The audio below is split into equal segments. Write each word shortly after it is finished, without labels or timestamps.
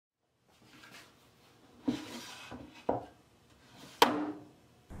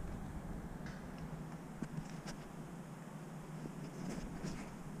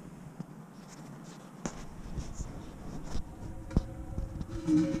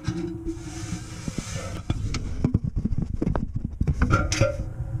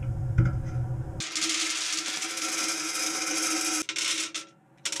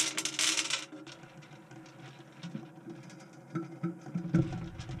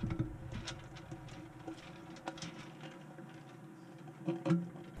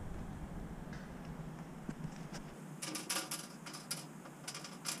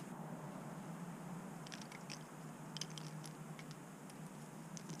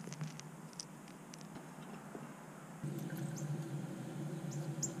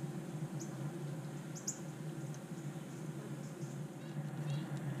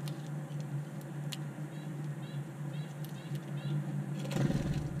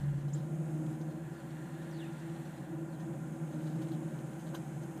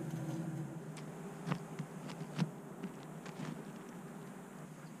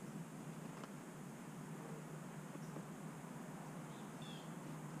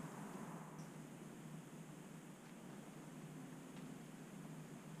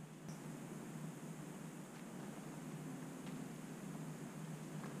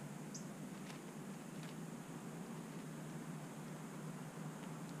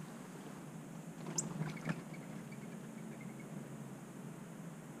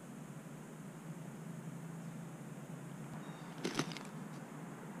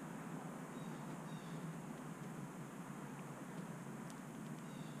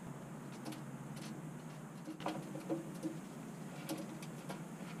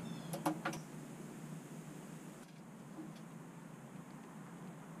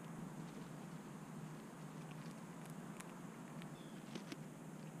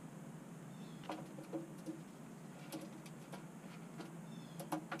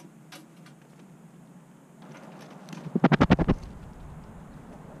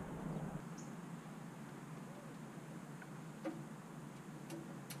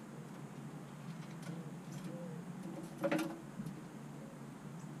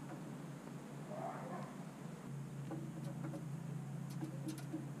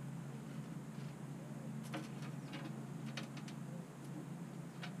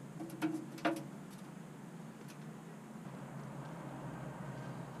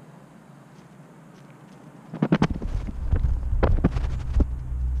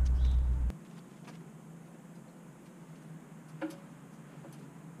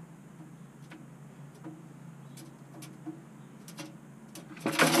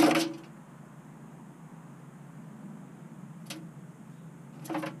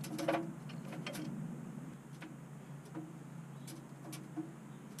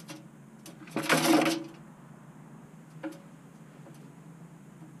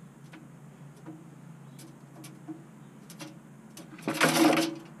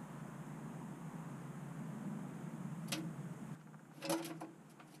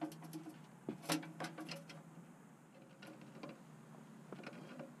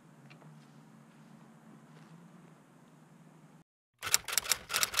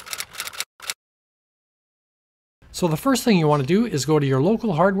So the first thing you want to do is go to your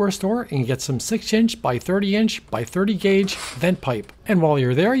local hardware store and get some 6" by 30" by 30 gauge vent pipe. And while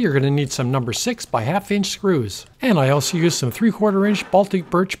you're there, you're going to need some number 6 by 1/2" screws. And I also used some 3/4"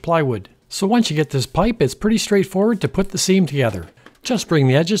 Baltic birch plywood. So once you get this pipe, it's pretty straightforward to put the seam together. Just bring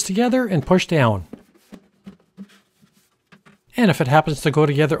the edges together and push down. And if it happens to go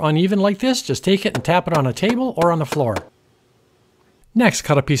together uneven like this, just take it and tap it on a table or on the floor. Next,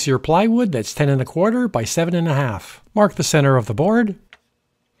 cut a piece of your plywood that's 10 1/4 by 7 1/2. Mark the center of the board.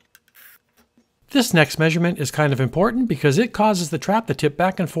 This next measurement is kind of important because it causes the trap to tip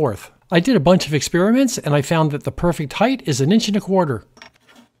back and forth. I did a bunch of experiments and I found that the perfect height is 1 1/4 inches.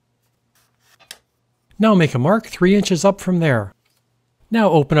 Now make a mark 3 inches up from there. Now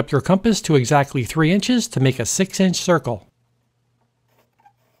open up your compass to exactly 3 inches to make a 6" circle.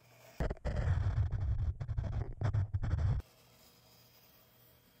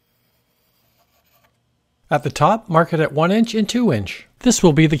 At the top, mark it at 1 inch and 2 inch. This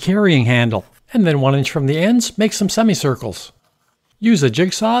will be the carrying handle. And then 1 inch from the ends, make some semicircles. Use a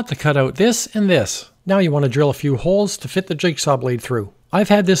jigsaw to cut out this and this. Now you want to drill a few holes to fit the jigsaw blade through. I've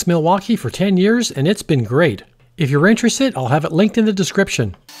had this Milwaukee for 10 years and it's been great. If you're interested, I'll have it linked in the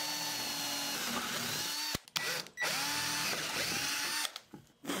description.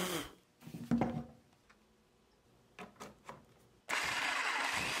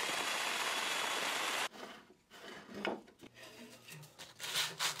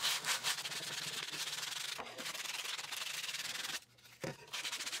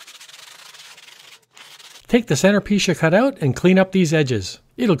 Take the centerpiece you cut out and clean up these edges.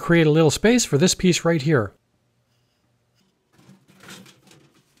 It'll create a little space for this piece right here.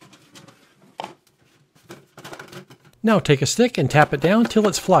 Now take a stick and tap it down till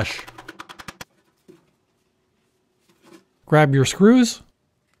it's flush. Grab your screws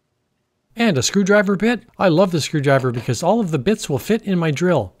and a screwdriver bit. I love the screwdriver because all of the bits will fit in my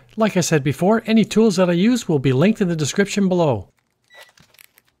drill. Like I said before, any tools that I use will be linked in the description below.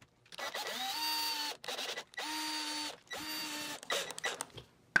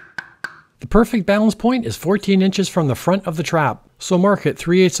 The perfect balance point is 14 inches from the front of the trap. So mark it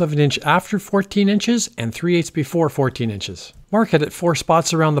 3/8 of an inch after 14 inches and 3/8 before 14 inches. Mark it at 4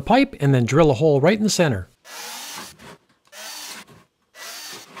 spots around the pipe and then drill a hole right in the center.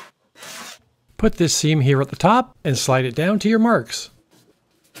 Put this seam here at the top and slide it down to your marks.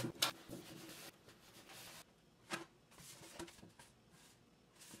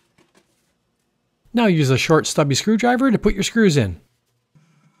 Now use a short stubby screwdriver to put your screws in.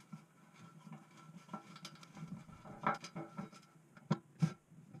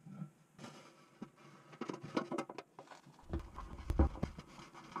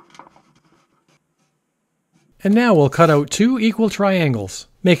 And now we'll cut out 2 equal triangles.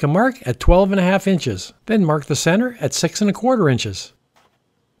 Make a mark at 12.5 inches. Then mark the center at 6.25 inches.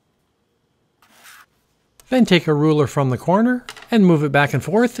 Then take a ruler from the corner and move it back and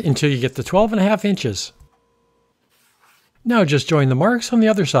forth until you get to 12.5 inches. Now just join the marks on the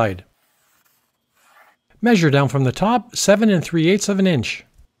other side. Measure down from the top 7 3/8 of an inch.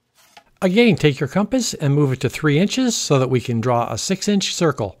 Again, take your compass and move it to 3 inches so that we can draw a 6-inch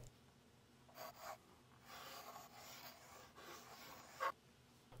circle.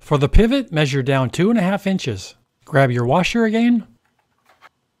 For the pivot, measure down 2.5 inches. Grab your washer again.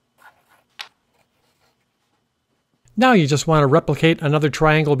 Now you just want to replicate another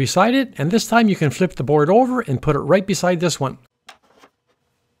triangle beside it, and this time you can flip the board over and put it right beside this one.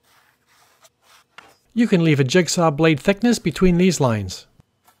 You can leave a jigsaw blade thickness between these lines.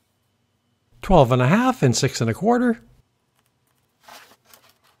 12.5 and 6.25.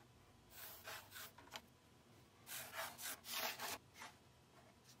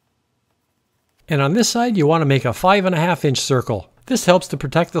 And on this side, you want to make a 5.5-inch circle. This helps to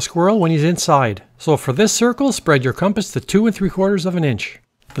protect the squirrel when he's inside. So for this circle, spread your compass to 2 3/4 of an inch.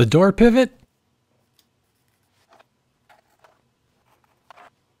 The door pivot.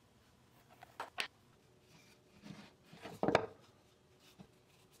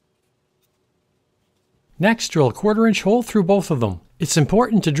 Next, drill a 1/4-inch hole through both of them. It's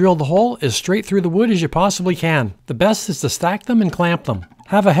important to drill the hole as straight through the wood as you possibly can. The best is to stack them and clamp them.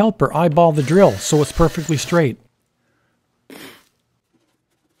 Have a helper eyeball the drill so it's perfectly straight.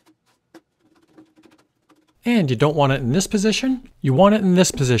 And you don't want it in this position, you want it in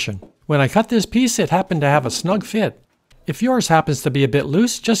this position. When I cut this piece, it happened to have a snug fit. If yours happens to be a bit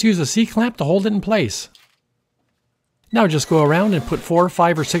loose, just use a C-clamp to hold it in place. Now just go around and put 4,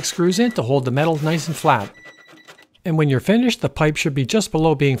 5, or 6 screws in to hold the metal nice and flat. And when you're finished, the pipe should be just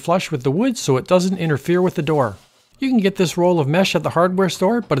below being flush with the wood so it doesn't interfere with the door. You can get this roll of mesh at the hardware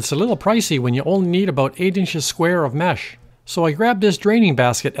store, but it's a little pricey when you only need about 8 inches square of mesh. So I grabbed this draining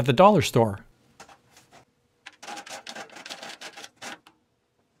basket at the dollar store.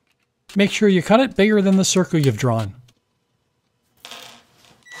 Make sure you cut it bigger than the circle you've drawn.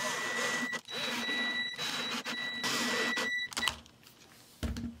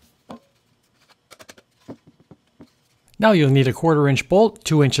 Now you'll need a 1/4-inch bolt,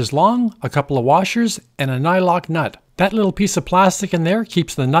 2 inches long, a couple of washers, and a nylock nut. That little piece of plastic in there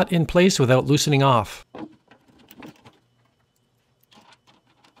keeps the nut in place without loosening off.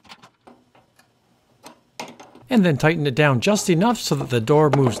 And then tighten it down just enough so that the door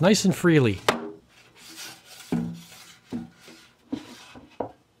moves nice and freely.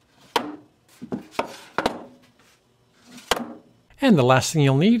 And the last thing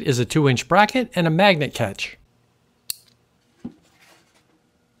you'll need is a 2-inch bracket and a magnet catch.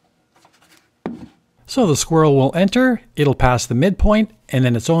 So the squirrel will enter, it'll pass the midpoint, and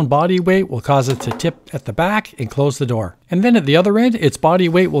then its own body weight will cause it to tip at the back and close the door. And then at the other end, its body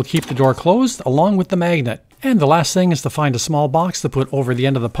weight will keep the door closed along with the magnet. And the last thing is to find a small box to put over the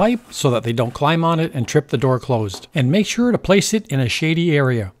end of the pipe so that they don't climb on it and trip the door closed. And make sure to place it in a shady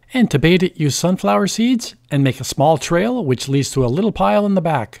area. And to bait it, use sunflower seeds and make a small trail which leads to a little pile in the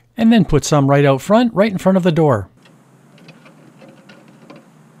back. And then put some right out front, right in front of the door.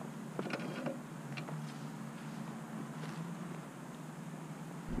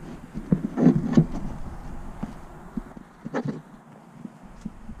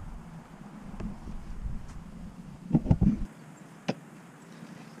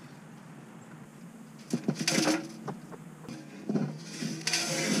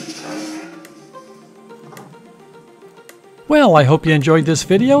 Well, I hope you enjoyed this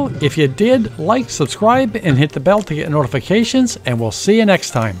video. If you did, like, subscribe, and hit the bell to get notifications, and we'll see you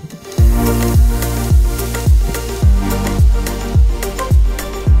next time.